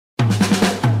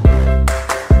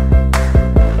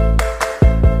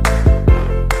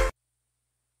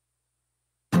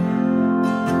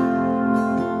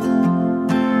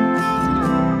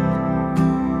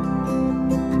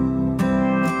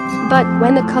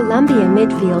When the Colombian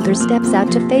midfielder steps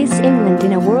out to face England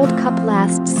in a World Cup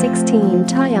last 16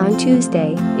 tie on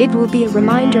Tuesday, it will be a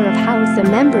reminder of how the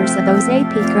members of Jose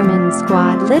Pekerman's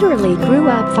squad literally grew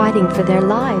up fighting for their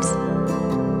lives.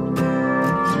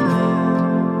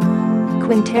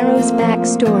 Quintero's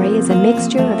backstory is a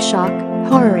mixture of shock,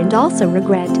 horror and also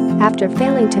regret, after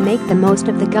failing to make the most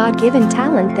of the God-given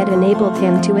talent that enabled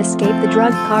him to escape the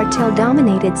drug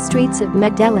cartel-dominated streets of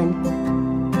Medellin.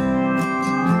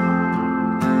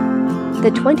 The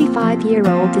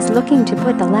 25-year-old is looking to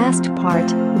put the last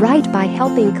part right by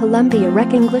helping Colombia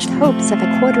wreck English hopes of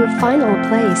a quarter-final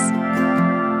place.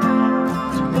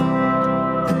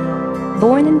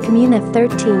 Born in Comuna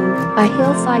 13, a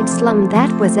hillside slum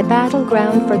that was a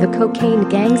battleground for the cocaine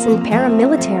gangs and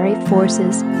paramilitary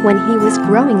forces, when he was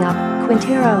growing up,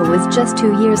 Quintero was just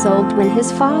 2 years old when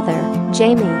his father,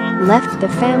 Jaime, left the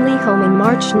family home in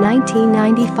March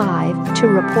 1995 to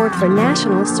report for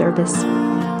national service.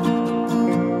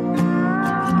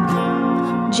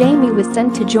 Jaime was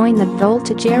sent to join the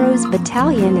Voltigeros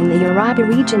Battalion in the Uraba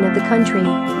region of the country,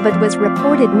 but was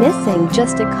reported missing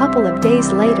just a couple of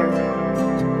days later.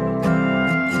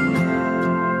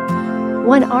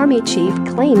 One army chief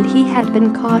claimed he had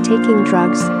been caught taking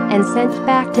drugs and sent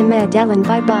back to Medellin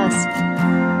by bus.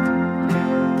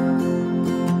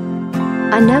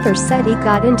 Another said he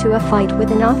got into a fight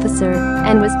with an officer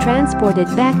and was transported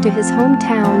back to his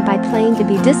hometown by plane to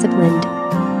be disciplined.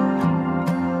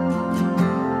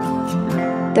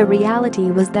 The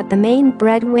reality was that the main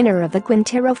breadwinner of the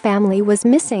Quintero family was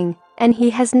missing, and he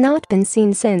has not been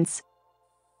seen since.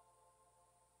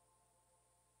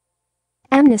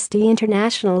 Amnesty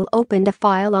International opened a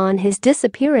file on his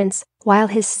disappearance, while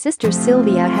his sister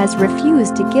Silvia has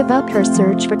refused to give up her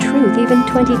search for truth even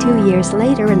 22 years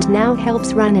later and now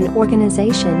helps run an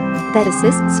organization that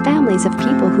assists families of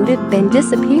people who have been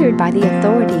disappeared by the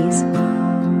authorities.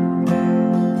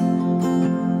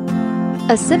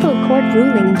 A civil court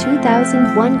ruling in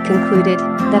 2001 concluded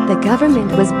that the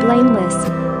government was blameless.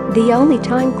 The only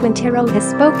time Quintero has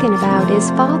spoken about his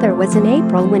father was in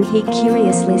April when he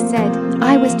curiously said,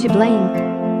 "I was to blame.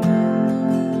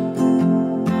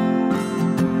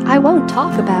 I won't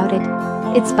talk about it.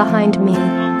 It's behind me."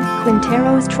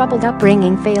 Quintero's troubled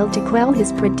upbringing failed to quell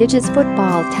his prodigious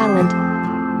football talent.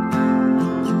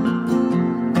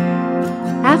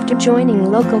 After joining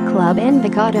local club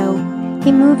Envigado,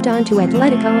 he moved on to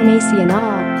Atletico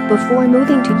Nacional before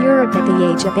moving to Europe at the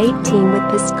age of 18 with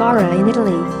Pescara in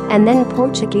Italy and then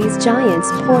Portuguese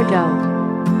giants Porto.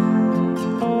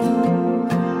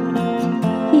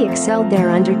 He excelled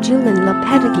there under Julen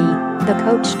Lopetegui, the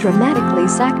coach dramatically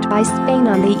sacked by Spain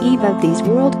on the eve of these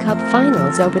World Cup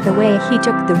finals over the way he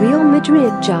took the Real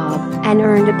Madrid job and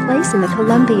earned a place in the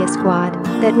Colombia squad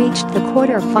that reached the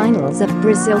quarter-finals of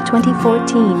Brazil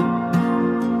 2014.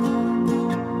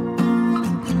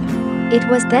 It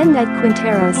was then that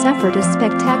Quintero suffered a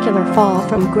spectacular fall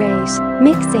from grace,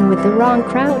 mixing with the wrong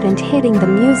crowd and hitting the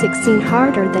music scene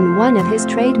harder than one of his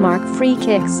trademark free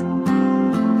kicks.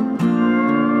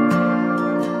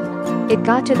 It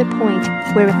got to the point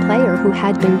where a player who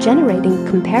had been generating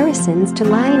comparisons to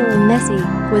Lionel Messi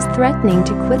was threatening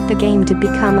to quit the game to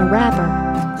become a rapper.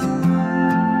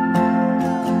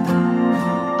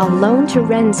 A loan to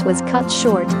Rennes was cut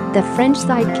short, the French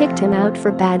side kicked him out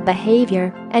for bad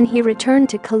behavior, and he returned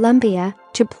to Colombia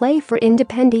to play for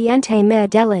Independiente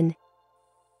Medellin.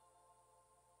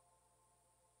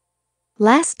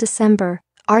 Last December,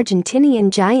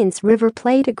 Argentinian giants River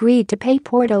Plate agreed to pay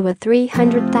Porto a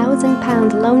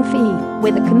 £300,000 loan fee,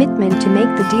 with a commitment to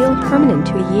make the deal permanent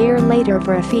a year later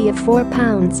for a fee of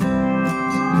 £4.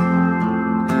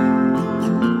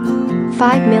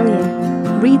 $5 million.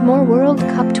 Read More World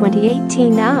Cup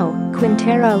 2018 now.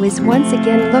 Quintero is once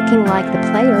again looking like the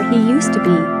player he used to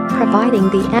be, providing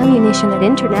the ammunition at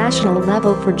international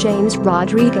level for James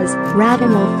Rodriguez,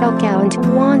 Radamel Falcao and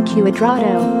Juan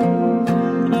Quintero.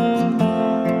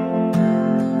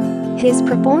 His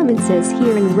performances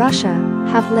here in Russia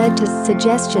have led to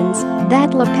suggestions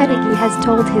that Lopetegui has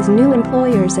told his new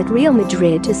employers at Real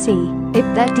Madrid to see if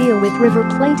that deal with River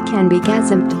Plate can be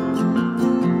gazumped.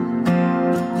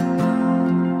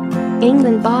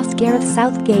 England boss Gareth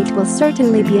Southgate will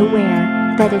certainly be aware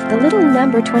that if the little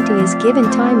number 20 is given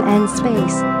time and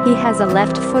space, he has a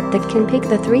left foot that can pick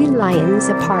the three lions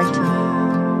apart.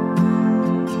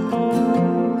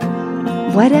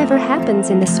 Whatever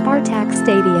happens in the Spartak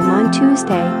Stadium on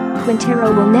Tuesday,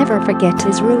 Quintero will never forget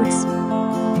his roots.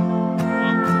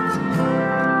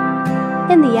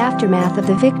 In the aftermath of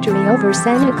the victory over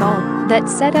Senegal that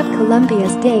set up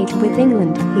Colombia's date with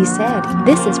England, he said,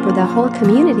 "This is for the whole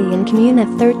community in Comuna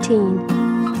 13.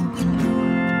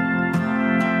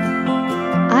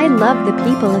 I love the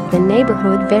people of the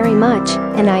neighborhood very much,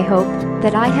 and I hope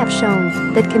that I have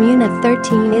shown that Comuna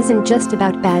 13 isn't just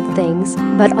about bad things,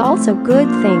 but also good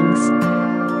things.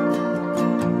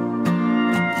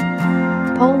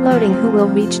 Poll loading: who will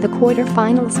reach the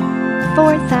quarterfinals?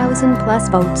 4,000 plus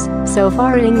votes so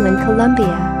far in England,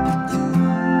 Colombia.